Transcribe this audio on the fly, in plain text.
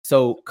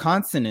So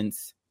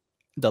consonance,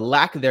 the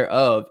lack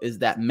thereof, is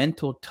that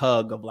mental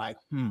tug of like,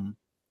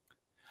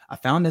 I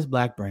found this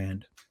black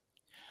brand.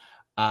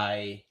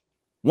 I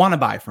want to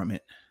buy from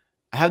it.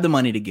 I have the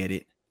money to get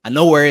it. I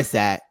know where it's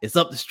at. It's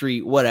up the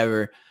street,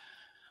 whatever.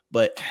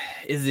 But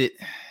is it,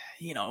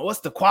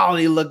 what's the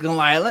quality looking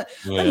like? Let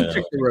me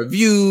check the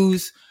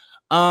reviews.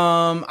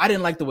 I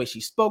didn't like the way she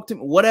spoke to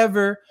me,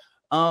 whatever.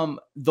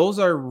 Those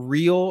are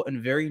real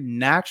and very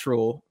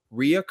natural,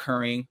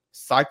 reoccurring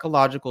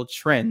psychological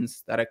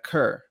trends that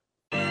occur.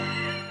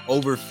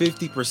 Over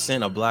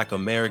 50% of Black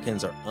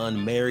Americans are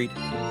unmarried,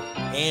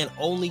 and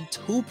only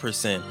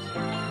 2%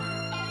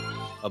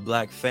 of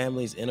Black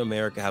families in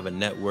America have a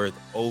net worth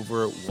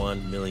over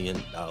 $1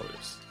 million.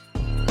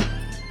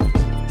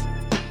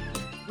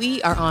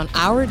 We are on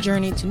our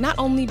journey to not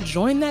only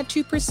join that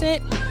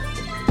 2%,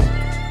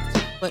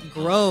 but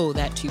grow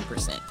that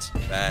 2%.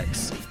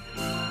 Facts.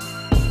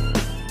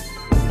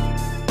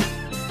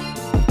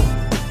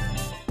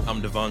 I'm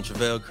Devon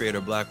Travell, creator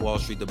of Black Wall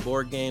Street, the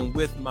board game,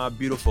 with my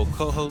beautiful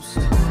co-host.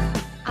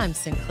 I'm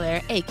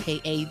Sinclair,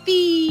 aka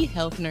the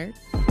Health Nerd.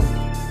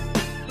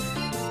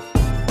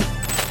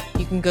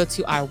 You can go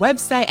to our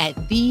website at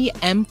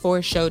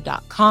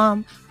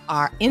them4show.com,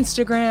 our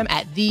Instagram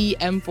at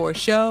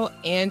them4show,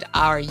 and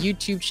our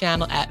YouTube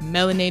channel at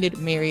Melanated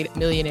Married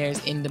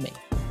Millionaires in the Making.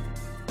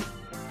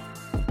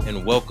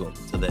 And welcome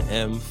to the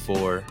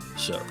M4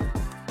 Show.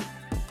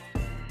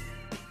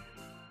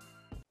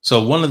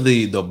 So one of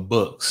the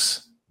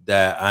books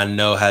that I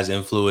know has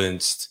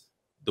influenced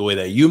the way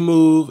that you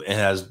move and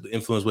has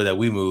influenced the way that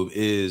we move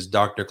is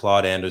Dr.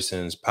 Claude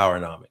Anderson's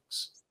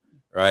Powernomics,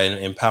 right?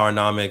 In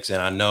Powernomics,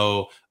 and I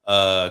know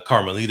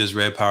Carmelita's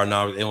read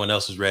Powernomics. Anyone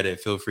else has read it,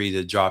 feel free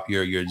to drop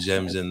your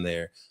gems in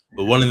there.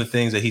 But one of the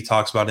things that he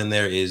talks about in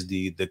there is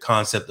the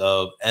concept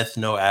of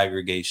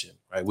ethno-aggregation,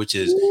 right? Which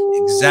is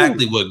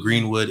exactly what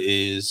Greenwood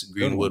is.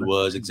 Greenwood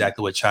was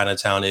exactly what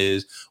Chinatown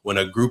is. When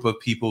a group of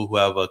people who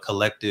have a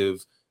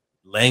collective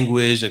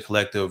language, a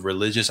collective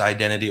religious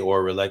identity,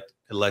 or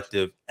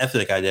collective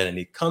ethnic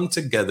identity come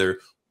together,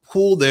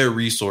 pool their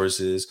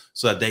resources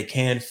so that they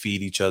can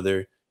feed each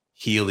other,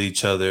 heal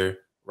each other,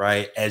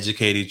 right?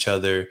 Educate each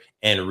other,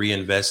 and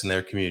reinvest in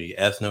their community.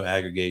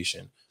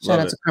 Ethno-aggregation. Shout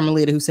out to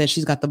Carmelita, who says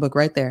she's got the book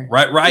right there.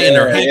 Right in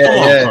her hand. Come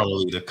on,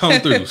 Carmelita.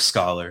 Come through,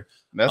 scholar.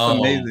 That's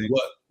amazing.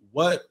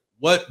 What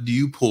do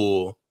you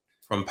pull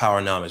from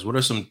Powernomics? What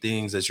are some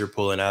things that you're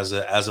pulling as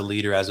a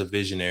leader, as a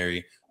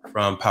visionary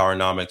from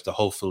Powernomics to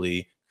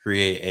hopefully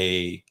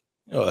create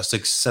a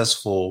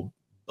successful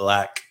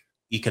Black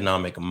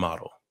economic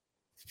model?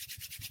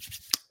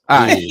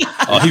 Right.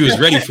 Oh, he was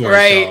ready for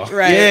it. Y'all.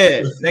 Right.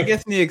 Yeah, that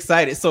gets me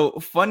excited. So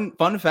fun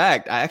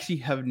fact, I actually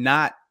have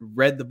not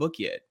read the book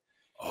yet.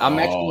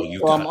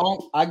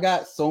 I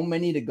got so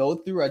many to go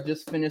through. I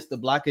just finished the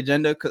Black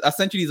Agenda because I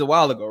sent you these a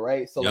while ago,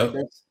 right?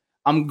 So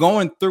I'm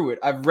going through it.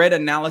 I've read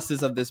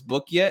analysis of this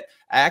book yet.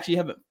 I actually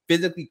haven't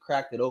physically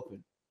cracked it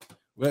open.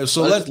 Well,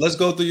 so let's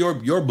go through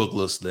your book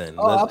list then.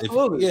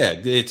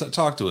 Absolutely.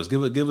 Talk to us.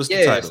 Give us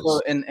the titles.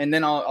 So, and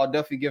then I'll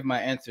definitely give my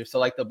answer. So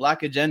like the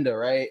Black Agenda,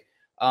 right?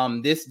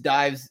 This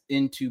dives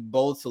into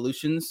bold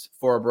solutions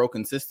for a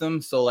broken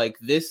system. So like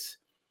this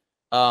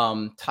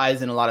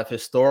ties in a lot of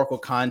historical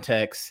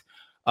context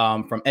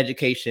from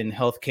education,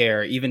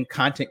 healthcare, even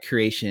content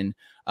creation,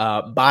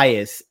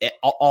 bias,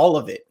 all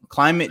of it,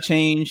 climate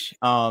change,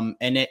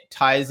 and it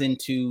ties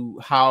into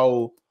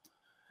how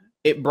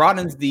it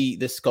broadens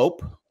the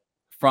scope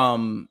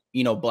from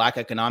Black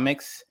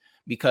economics,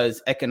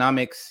 because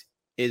economics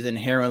is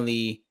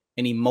inherently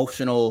an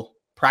emotional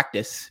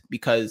practice,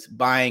 because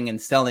buying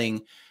and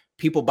selling,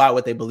 people buy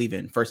what they believe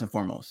in first and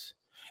foremost.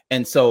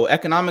 And so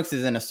economics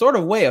is in a sort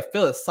of way a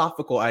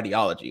philosophical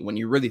ideology when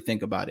you really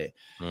think about it.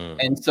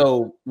 And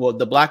so what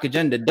the Black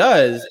Agenda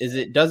does is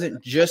it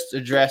doesn't just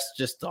address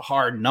just the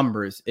hard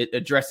numbers. It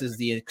addresses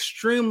the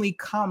extremely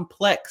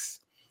complex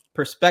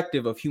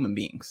perspective of human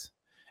beings,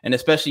 and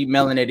especially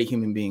melanated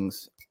human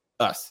beings,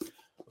 us,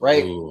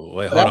 right? Ooh,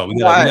 wait, hold on. We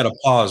gotta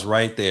pause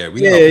right there.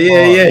 Right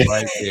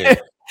there.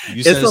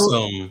 You said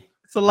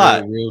it's a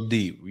lot. Real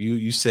deep.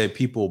 You said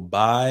people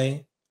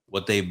buy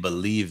what they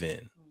believe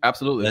in.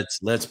 Absolutely.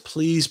 Let's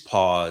please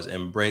pause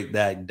and break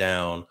that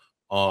down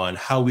on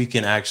how we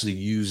can actually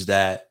use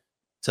that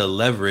to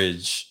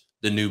leverage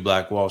the new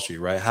Black Wall Street,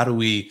 right? How do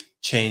we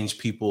change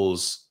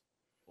people's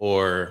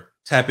or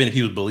tap into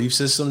people's belief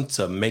system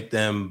to make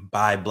them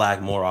buy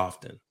Black more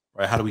often,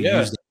 right? How do we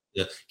use that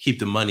to keep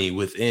the money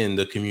within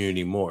the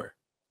community more?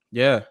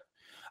 Yeah.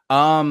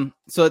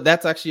 So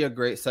that's actually a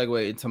great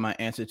segue into my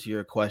answer to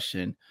your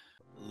question.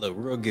 Look,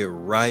 we're going to get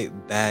right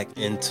back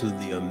into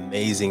the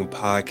amazing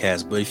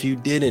podcast. But if you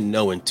didn't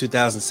know, in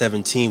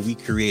 2017, we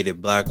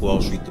created Black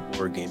Wall Street, the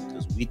board game,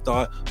 because we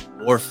thought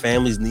more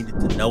families needed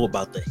to know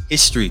about the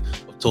history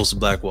of Tulsa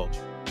Black Wall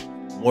Street.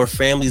 More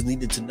families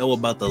needed to know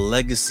about the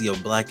legacy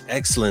of Black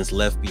excellence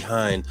left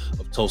behind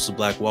of Tulsa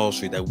Black Wall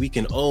Street, that we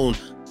can own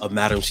a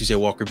Madam CJ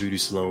Walker Beauty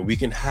Salon. We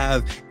can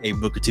have a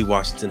Booker T.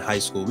 Washington High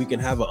School. We can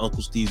have a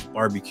Uncle Steve's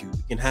Barbecue.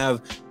 We can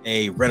have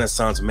a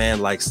Renaissance man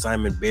like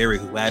Simon Berry,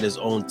 who had his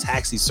own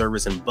taxi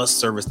service and bus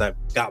service that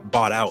got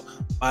bought out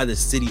by the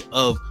city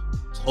of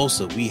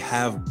Tulsa. We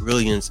have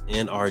brilliance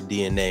in our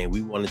DNA.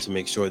 We wanted to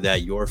make sure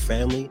that your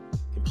family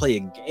can play a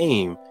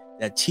game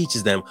that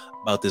teaches them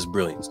about this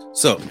brilliance.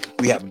 So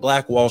we have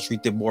Black Wall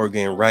Street, the board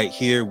game right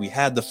here. We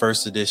had the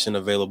first edition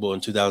available in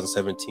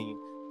 2017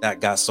 that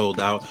got sold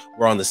out.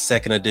 We're on the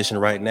second edition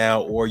right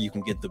now, or you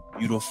can get the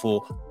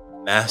beautiful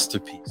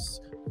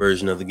masterpiece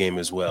version of the game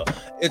as well.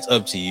 It's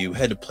up to you.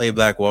 Head to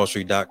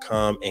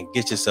playblackwallstreet.com and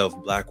get yourself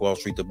Black Wall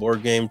Street, the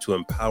board game, to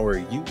empower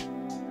you,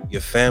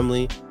 your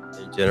family,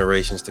 and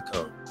generations to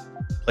come.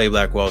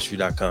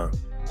 Playblackwallstreet.com.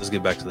 Let's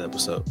get back to the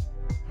episode.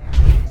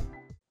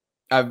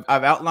 I've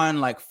outlined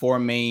like 4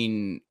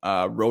 main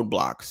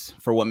roadblocks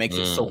for what makes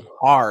it so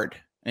hard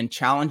and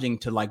challenging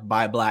to like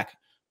buy black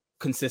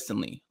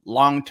consistently,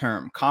 long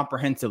term,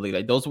 comprehensively.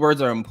 Like those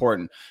words are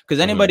important because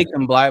anybody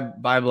can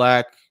buy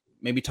black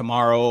maybe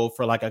tomorrow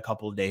for like a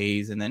couple of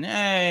days and then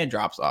it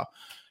drops off.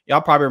 Y'all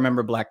probably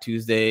remember Black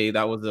Tuesday.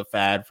 That was a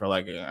fad for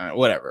like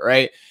whatever,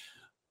 right?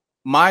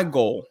 My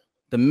goal,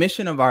 the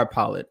mission of our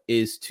pilot,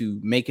 is to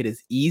make it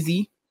as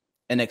easy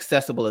and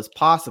accessible as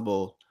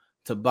possible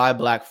to buy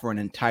black for an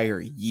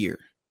entire year,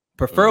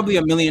 preferably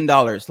 $1 million,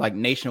 like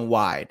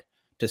nationwide,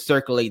 to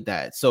circulate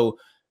that. So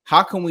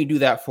how can we do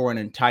that for an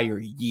entire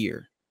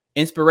year?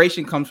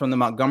 Inspiration comes from the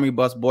Montgomery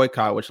bus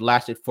boycott, which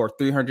lasted for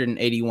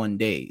 381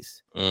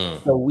 days.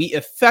 So we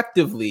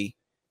effectively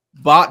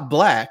bought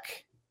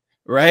black,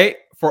 right,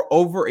 for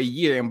over a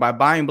year. And by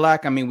buying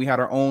black, I mean, we had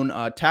our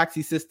own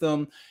taxi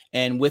system.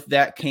 And with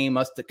that came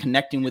us to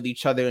connecting with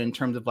each other in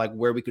terms of like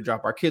where we could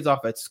drop our kids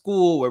off at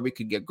school, where we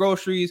could get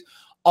groceries,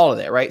 all of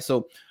that, right?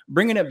 So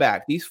bringing it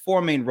back, these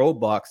 4 main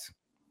roadblocks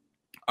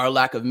are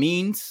lack of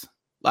means,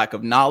 lack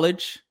of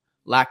knowledge,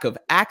 lack of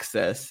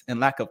access, and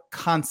lack of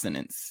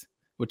consonance,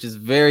 which is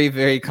very,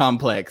 very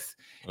complex.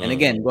 And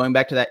again, going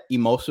back to that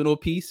emotional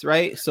piece,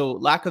 right? So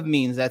lack of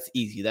means, that's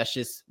easy. That's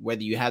just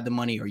whether you have the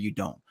money or you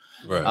don't.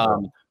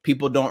 Right.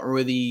 People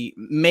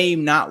may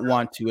not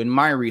want to, in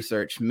my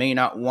research, may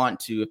not want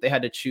to, if they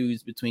had to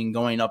choose between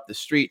going up the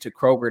street to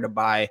Kroger to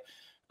buy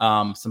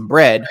some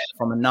bread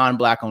from a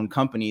non-black owned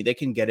company, they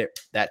can get it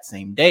that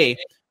same day,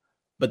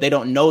 but they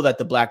don't know that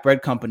the black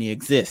bread company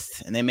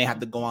exists, and they may have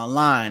to go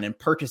online and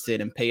purchase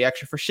it and pay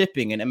extra for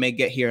shipping, and it may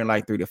get here in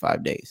like 3 to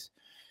 5 days.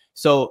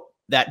 So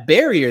that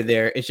barrier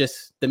there is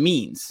just the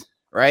means,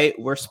 right?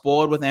 We're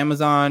spoiled with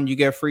Amazon. You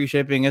get free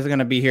shipping. It's going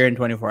to be here in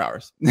 24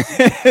 hours.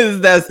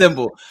 It's that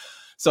simple.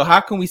 So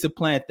how can we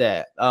supplant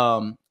that?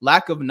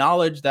 Lack of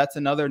knowledge, that's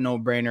another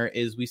no-brainer,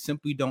 is we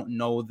simply don't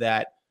know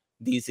that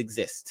these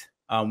exist.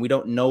 We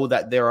don't know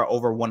that there are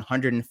over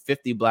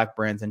 150 black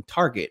brands in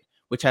Target,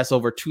 which has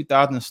over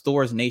 2,000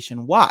 stores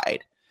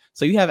nationwide.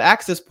 So you have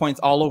access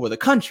points all over the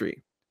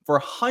country for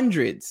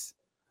hundreds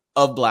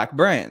of black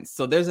brands.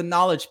 So there's a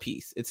knowledge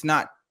piece. It's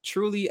not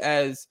truly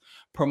as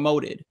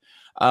promoted.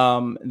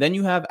 Then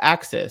you have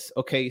access.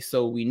 Okay,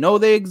 so we know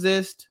they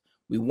exist.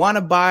 We want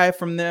to buy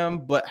from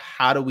them, but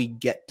how do we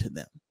get to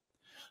them?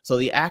 So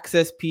the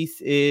access piece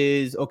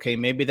is, okay,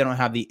 maybe they don't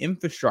have the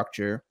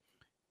infrastructure.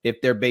 If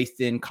they're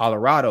based in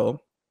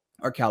Colorado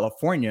or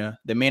California,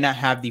 they may not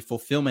have the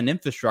fulfillment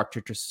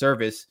infrastructure to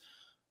service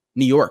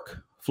New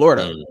York,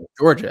 Florida,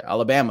 Georgia,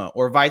 Alabama,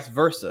 or vice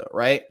versa,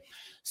 right?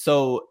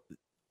 So,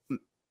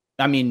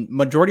 I mean,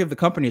 majority of the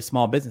company is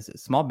small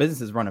businesses. Small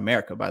businesses run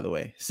America, by the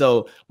way.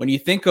 So when you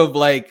think of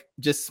like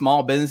just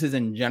small businesses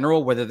in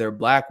general, whether they're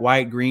black,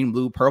 white, green,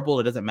 blue, purple,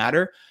 it doesn't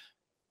matter.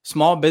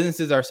 Small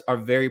businesses are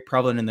very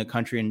prevalent in the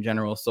country in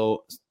general.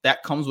 So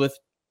that comes with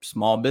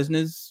small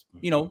business,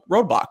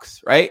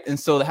 roadblocks, right? And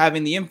so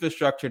having the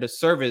infrastructure to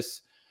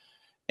service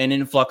an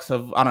influx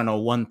of,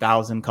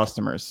 1,000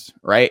 customers,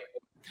 right?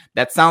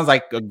 That sounds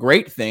like a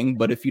great thing,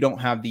 but if you don't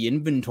have the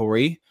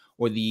inventory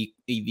or the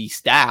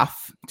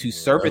staff to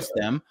service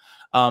them,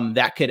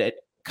 that could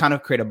kind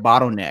of create a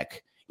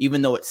bottleneck,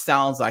 even though it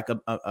sounds like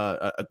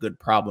a good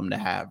problem to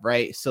have,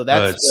 right? So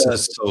that's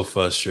so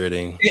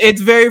frustrating.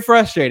 It's very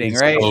frustrating,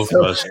 right? So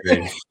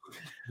frustrating.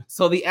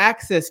 So the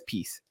access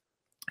piece.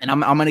 And I'm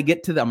gonna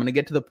get to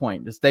the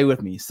point. Just stay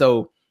with me.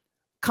 So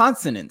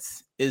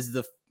consonance is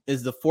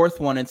the fourth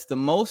one. It's the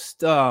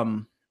most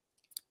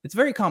it's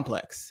very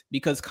complex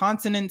because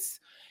consonance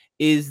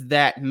is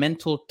that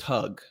mental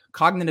tug.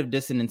 Cognitive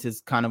dissonance is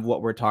kind of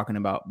what we're talking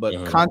about,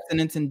 but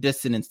consonance and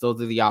dissonance,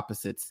 those are the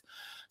opposites.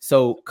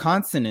 So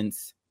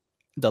consonance,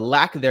 the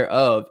lack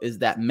thereof, is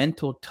that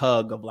mental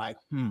tug of like,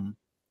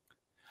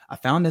 I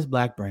found this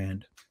black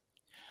brand.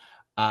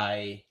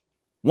 I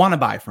want to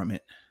buy from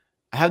it.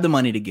 I have the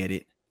money to get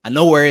it. I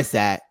know where it's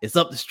at. It's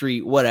up the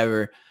street,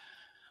 whatever.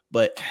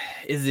 But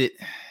is it,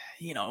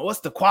 what's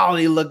the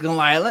quality looking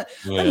like? Let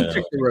me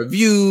check the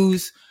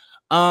reviews.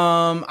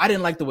 I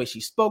didn't like the way she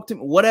spoke to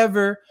me,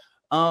 whatever.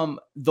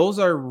 Those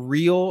are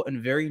real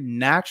and very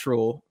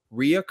natural,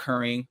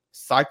 reoccurring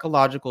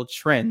psychological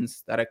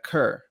trends that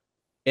occur.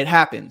 It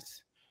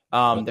happens.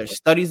 There's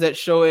studies that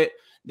show it.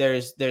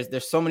 there's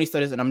so many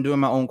studies, and I'm doing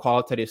my own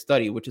qualitative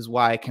study, which is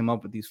why I came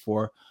up with these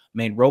 4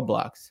 main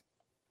roadblocks.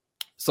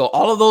 So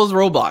all of those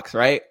roadblocks,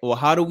 right? Well,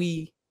 how do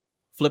we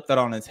flip that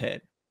on its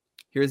head?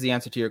 Here's the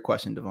answer to your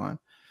question, Devon.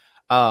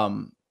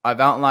 I've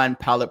outlined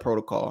Pallet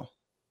Protocol,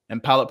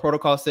 and Pallet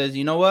Protocol says,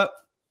 you know what?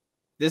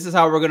 This is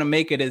how we're going to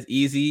make it as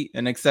easy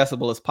and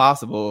accessible as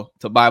possible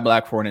to buy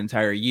black for an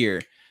entire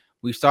year.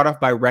 We start off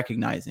by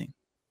recognizing.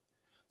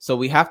 So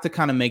we have to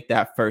kind of make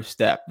that first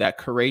step, that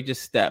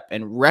courageous step,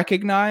 and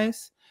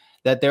recognize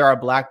that there are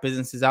black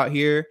businesses out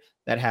here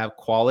that have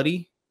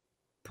quality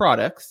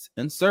products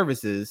and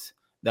services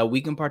that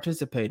we can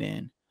participate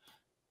in.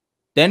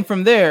 Then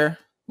from there,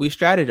 we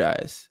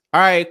strategize.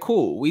 All right,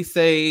 cool. We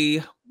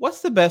say,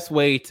 what's the best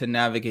way to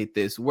navigate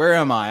this? Where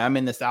am I? I'm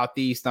in the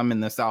Southeast. I'm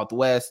in the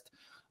Southwest.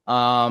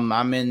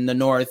 I'm in the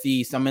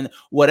Northeast. I'm in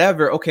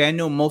whatever. Okay, I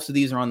know most of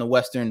these are on the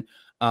Western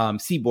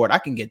seaboard. I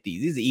can get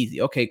these. These are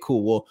easy. Okay,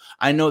 cool. Well,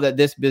 I know that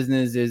this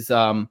business is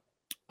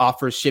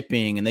offers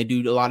shipping and they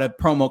do a lot of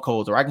promo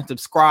codes, or I can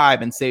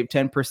subscribe and save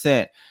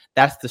 10%.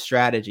 That's the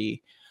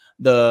strategy.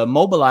 The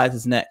mobilize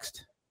is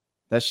next.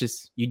 That's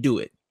just, you do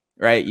it,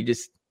 right?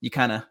 You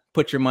kind of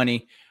put your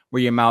money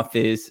where your mouth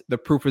is. The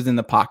proof is in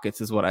the pockets,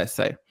 is what I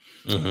say.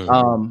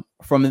 Mm-hmm.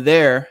 From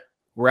there,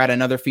 we're at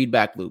another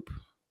feedback loop.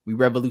 We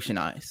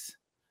revolutionize.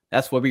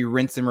 That's where we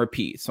rinse and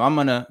repeat. So I'm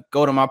gonna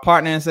go to my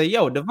partner and say,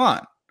 "Yo,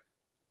 Devon,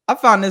 I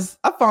found this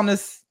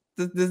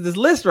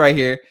list right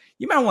here.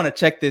 You might want to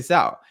check this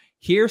out.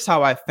 Here's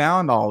how I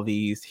found all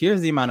these.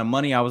 Here's the amount of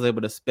money I was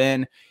able to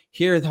spend.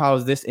 Here's how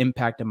this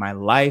impacted my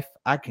life.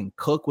 I can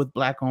cook with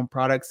black-owned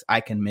products.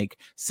 I can make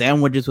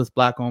sandwiches with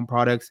black-owned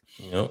products.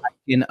 Yep.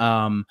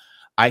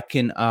 I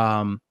can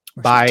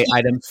buy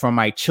items for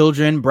my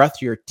children,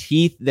 brush your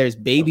teeth. There's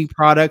baby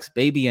products,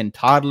 baby and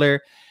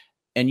toddler,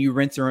 and you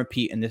rinse and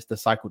repeat, and the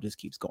cycle just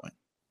keeps going.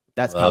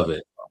 That's love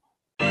it.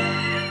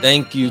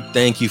 Thank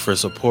you for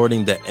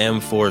supporting the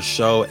M4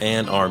 show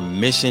and our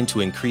mission to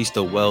increase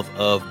the wealth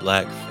of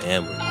black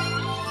families.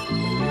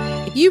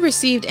 If you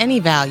received any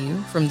value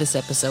from this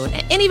episode,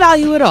 any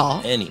value at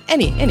all, any,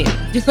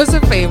 do us a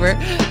favor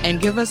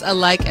and give us a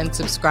like and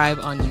subscribe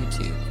on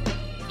YouTube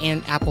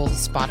and Apple,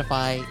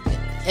 Spotify,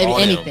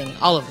 anything,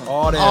 all of them,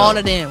 all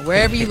of them.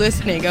 Wherever you're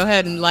listening, go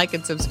ahead and like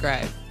and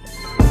subscribe.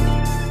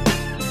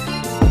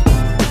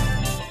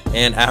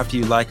 And after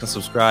you like and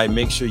subscribe,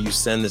 make sure you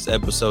send this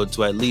episode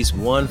to at least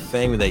one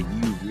family that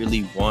you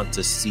really want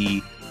to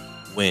see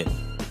win.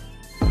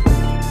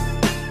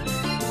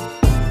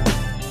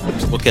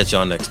 We'll catch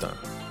y'all next time.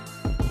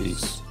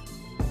 Peace.